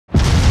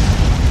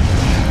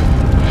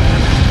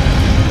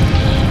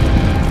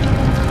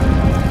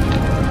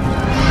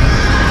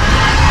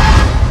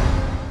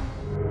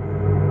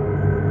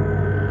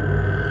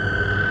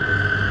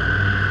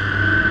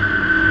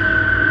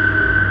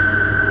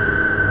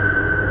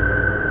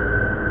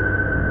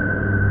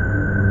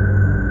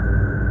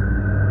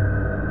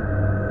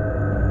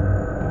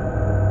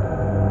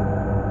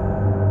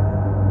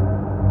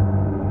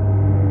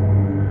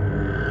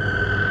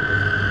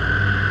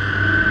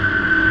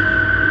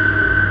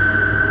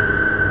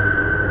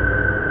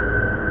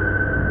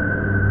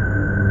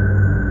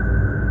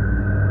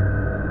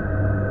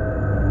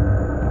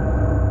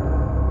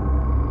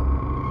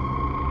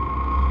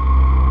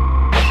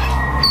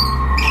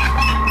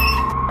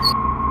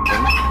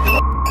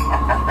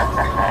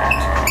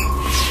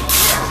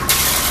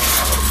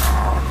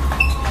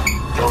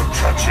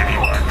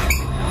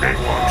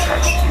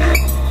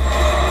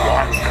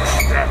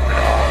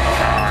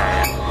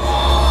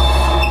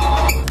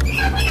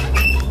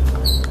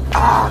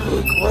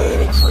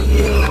waiting for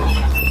you.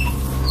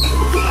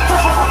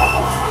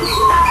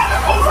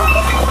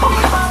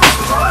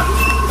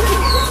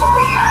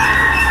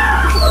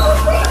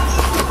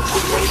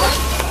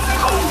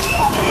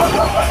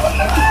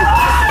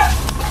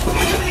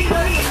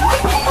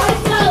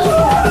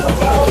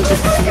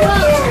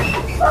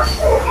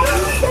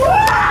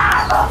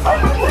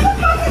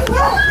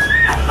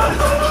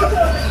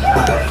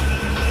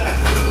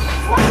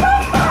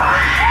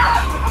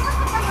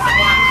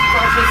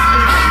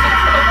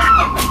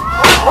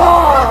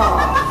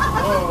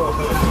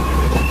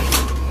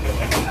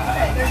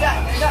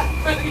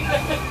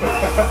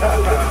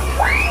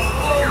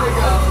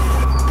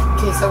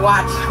 Okay, so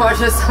watch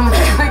this.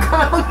 Somebody's gonna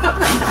come out.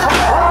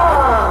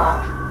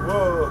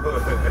 Whoa.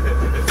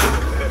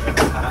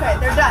 Okay,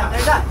 they're done.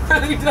 They're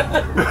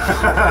done.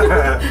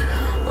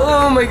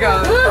 Oh my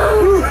god.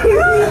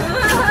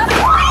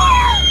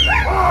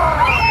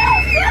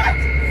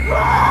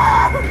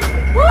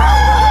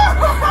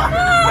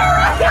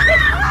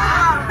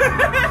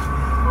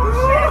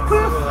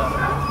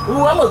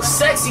 Ooh, I look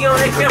sexy on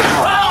that camera.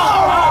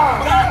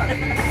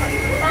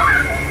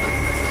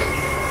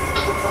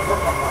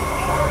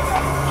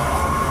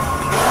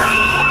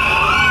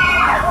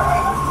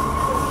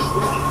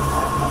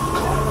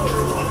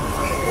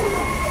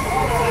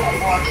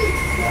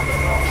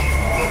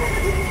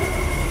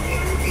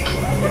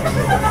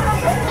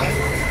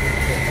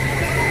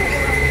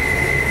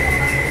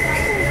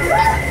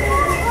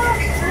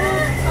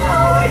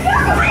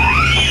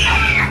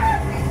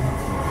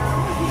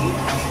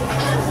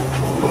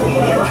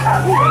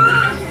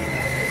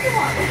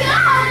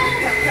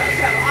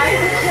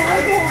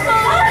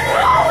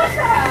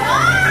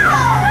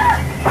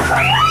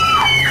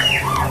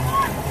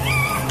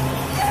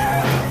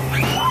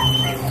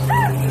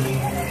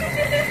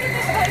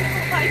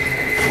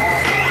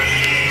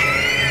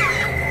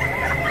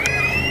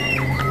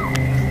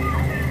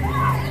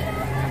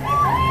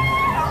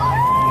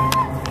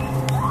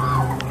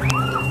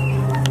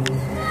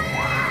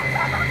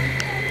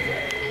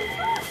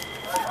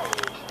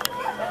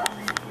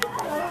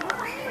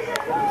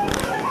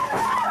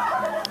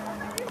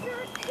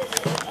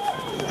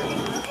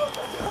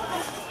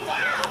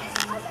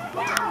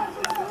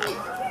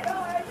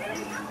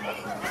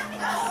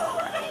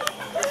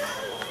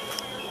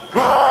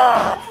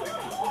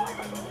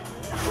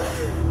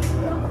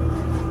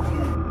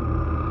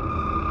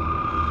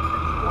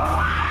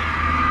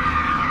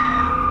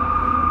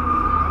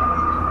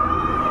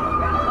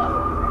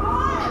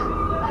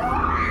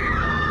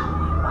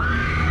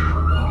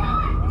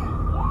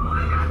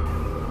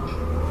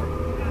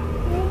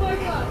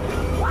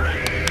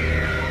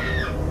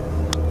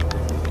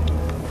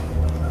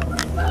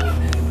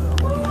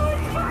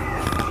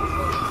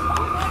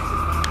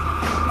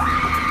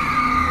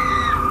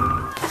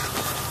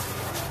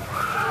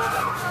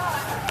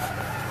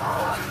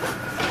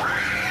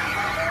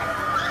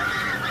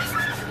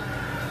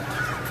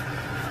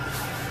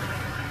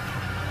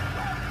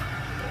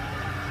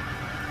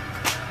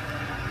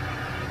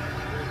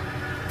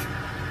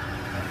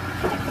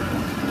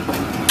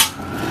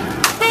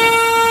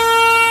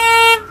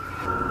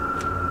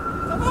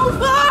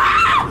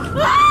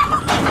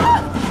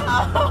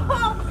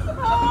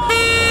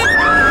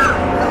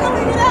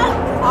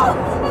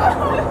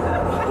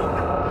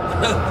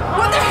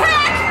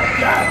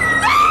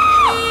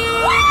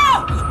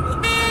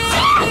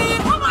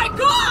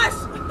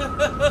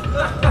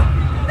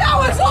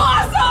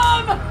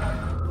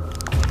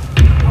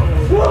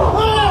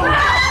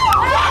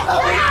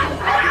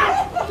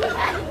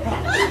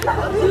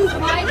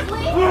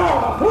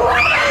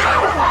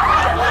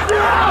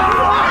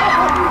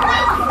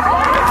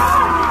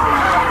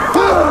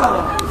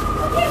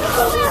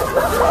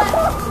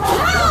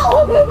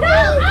 Oh,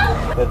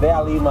 God. But there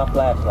I leave my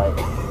flashlight.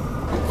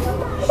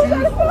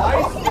 Shoot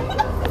twice?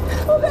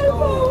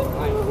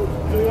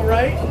 You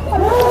alright?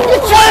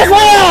 Get your ass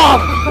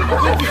off!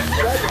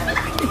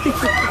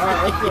 Alright,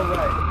 let's go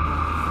right.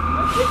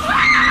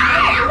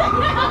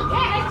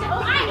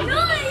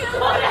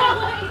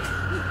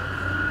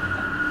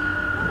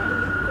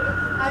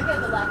 I get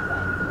the left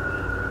way.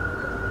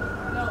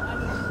 No, I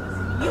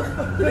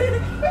mean,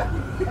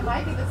 it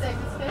might be the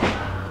safest fit.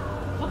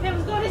 Okay,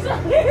 let's go this way.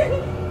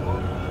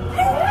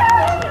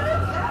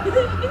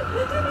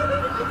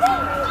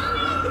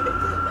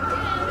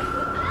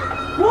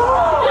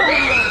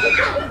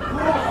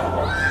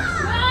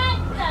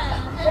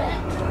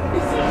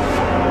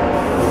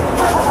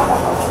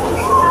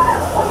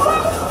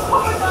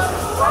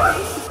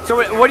 So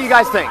what do you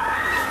guys think?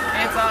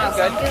 It's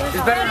awesome. Good.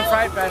 It's better than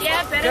fried fast.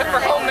 Yeah, better Good than for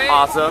homemade.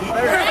 Awesome.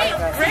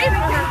 Great